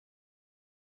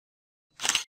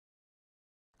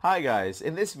Hi guys,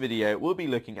 in this video we'll be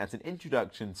looking at an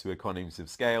introduction to economies of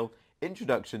scale,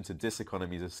 introduction to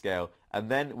diseconomies of scale,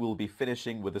 and then we'll be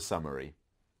finishing with a summary.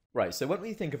 Right, so when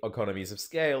we think of economies of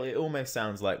scale, it almost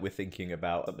sounds like we're thinking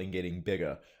about something getting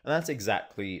bigger. And that's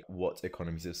exactly what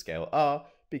economies of scale are,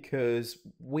 because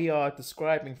we are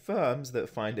describing firms that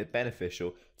find it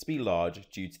beneficial to be large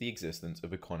due to the existence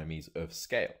of economies of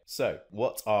scale. So,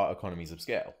 what are economies of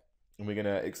scale? And we're going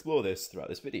to explore this throughout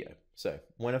this video. So,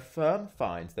 when a firm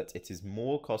finds that it is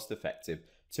more cost effective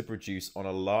to produce on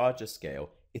a larger scale,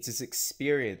 it is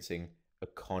experiencing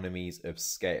economies of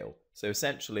scale. So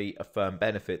essentially, a firm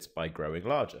benefits by growing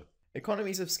larger.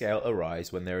 Economies of scale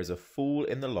arise when there is a fall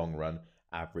in the long run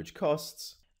average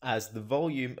costs as the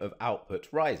volume of output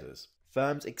rises.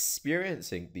 Firms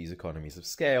experiencing these economies of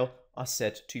scale are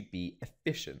said to be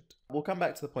efficient. We'll come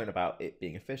back to the point about it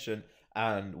being efficient,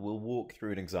 and we'll walk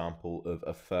through an example of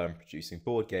a firm producing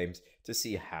board games to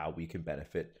see how we can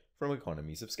benefit from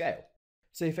economies of scale.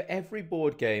 So for every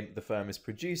board game the firm is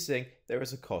producing, there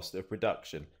is a cost of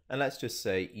production, and let's just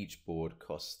say each board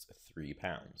costs £3.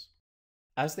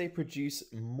 As they produce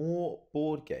more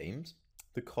board games,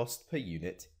 the cost per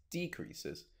unit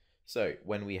decreases. So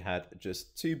when we had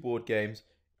just 2 board games,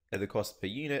 the cost per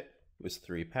unit was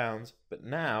 £3, but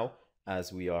now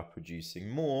as we are producing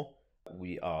more,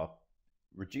 we are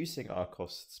reducing our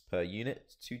costs per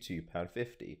unit to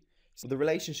 £2.50. So the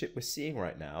relationship we're seeing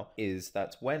right now is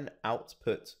that when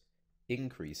output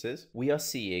increases, we are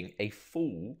seeing a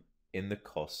fall in the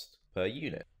cost per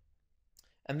unit.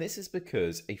 And this is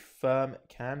because a firm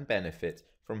can benefit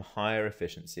from higher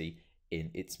efficiency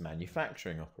in its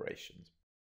manufacturing operations.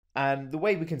 And the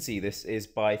way we can see this is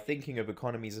by thinking of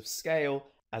economies of scale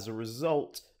as a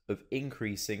result of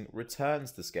increasing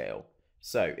returns to scale.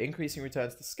 So increasing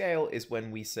returns to scale is when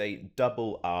we say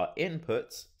double our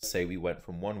inputs. Say we went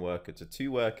from 1 worker to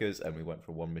 2 workers, and we went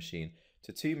from 1 machine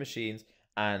to 2 machines,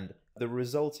 and the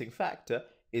resulting factor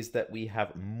is that we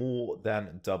have more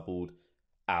than doubled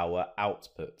our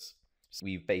outputs. So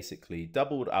we've basically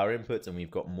doubled our inputs and we've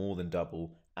got more than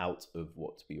double out of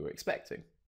what we were expecting.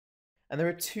 And there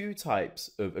are 2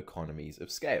 types of economies of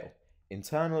scale: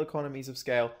 internal economies of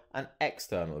scale and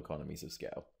external economies of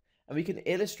scale. And we can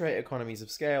illustrate economies of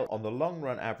scale on the long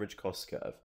run average cost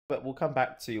curve. But we'll come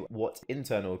back to what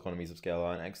internal economies of scale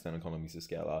are and external economies of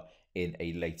scale are in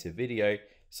a later video.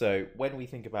 So when we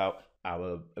think about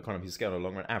our economies of scale on a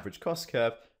long run average cost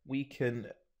curve, we can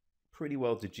pretty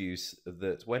well deduce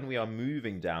that when we are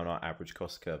moving down our average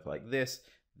cost curve like this,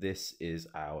 this is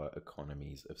our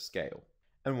economies of scale.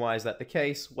 And why is that the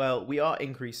case? Well, we are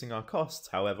increasing our costs.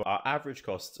 However, our average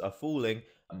costs are falling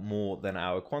more than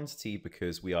our quantity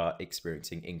because we are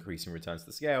experiencing increasing returns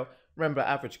to scale. Remember,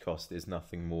 average cost is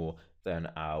nothing more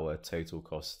than our total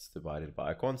costs divided by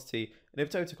our quantity. And if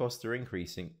total costs are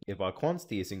increasing, if our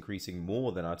quantity is increasing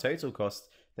more than our total cost,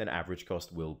 then average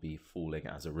cost will be falling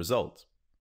as a result.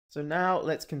 So now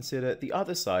let's consider the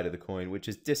other side of the coin, which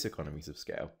is diseconomies of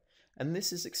scale. And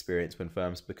this is experienced when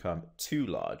firms become too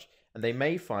large, and they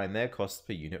may find their cost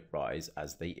per unit rise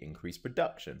as they increase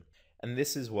production. And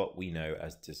this is what we know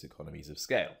as diseconomies of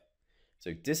scale.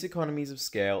 So diseconomies of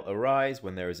scale arise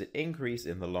when there is an increase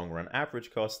in the long run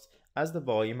average cost as the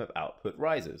volume of output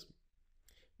rises.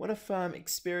 When a firm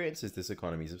experiences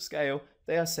diseconomies of scale,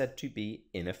 they are said to be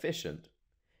inefficient.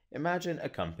 Imagine a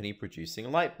company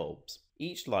producing light bulbs.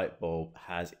 Each light bulb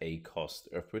has a cost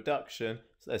of production.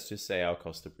 So let's just say our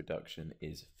cost of production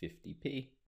is 50p.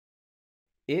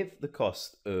 If the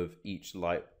cost of each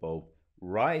light bulb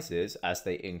rises as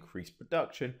they increase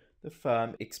production, the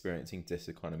firm experiencing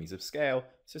diseconomies of scale.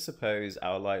 So suppose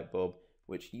our light bulb,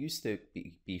 which used to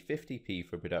be 50p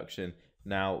for production,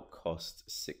 now costs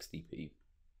 60p.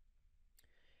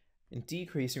 And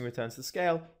decreasing returns to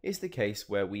scale is the case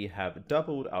where we have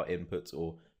doubled our inputs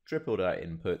or tripled our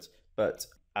inputs, but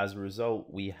as a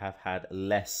result, we have had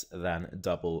less than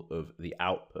double of the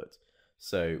output.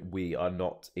 So we are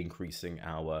not increasing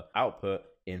our output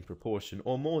in proportion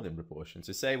or more than proportion.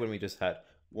 So say when we just had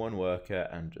 1 worker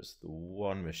and just the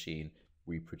 1 machine,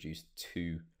 we produced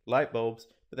 2 light bulbs,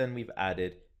 but then we've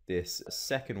added this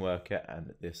second worker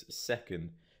and this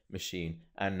second machine,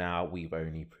 and now we've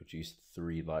only produced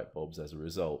 3 light bulbs as a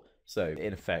result. So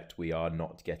in effect, we are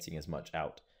not getting as much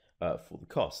out for the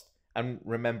cost. And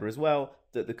remember as well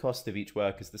that the cost of each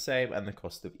work is the same and the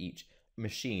cost of each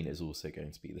machine is also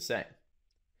going to be the same.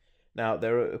 Now,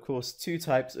 there are, of course, 2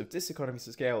 types of diseconomies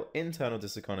of scale: internal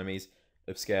diseconomies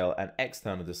of scale and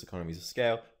external diseconomies of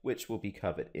scale, which will be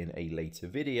covered in a later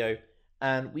video.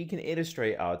 And we can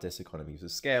illustrate our diseconomies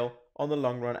of scale on the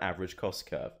long run average cost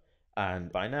curve.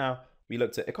 And by now, we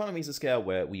looked at economies of scale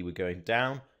where we were going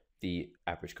down the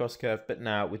average cost curve, but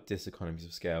now with diseconomies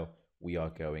of scale, we are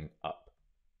going up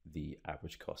the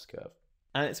average cost curve.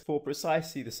 And it's for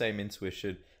precisely the same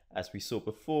intuition as we saw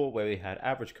before, where we had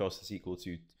average cost is equal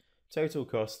to total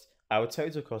cost. Our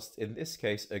total costs in this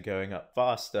case are going up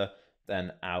faster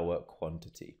than our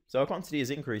quantity. So our quantity is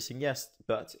increasing, yes,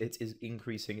 but it is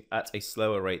increasing at a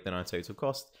slower rate than our total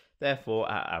cost. Therefore,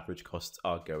 our average costs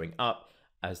are going up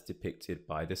as depicted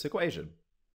by this equation.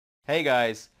 Hey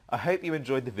guys, I hope you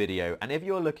enjoyed the video, and if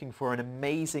you're looking for an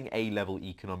amazing A-level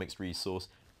economics resource,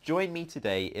 join me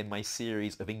today in my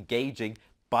series of engaging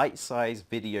bite-sized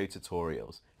video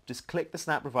tutorials. Just click the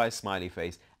SnapRevise smiley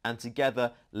face and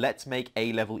together let's make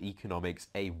A-level economics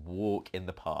a walk in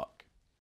the park.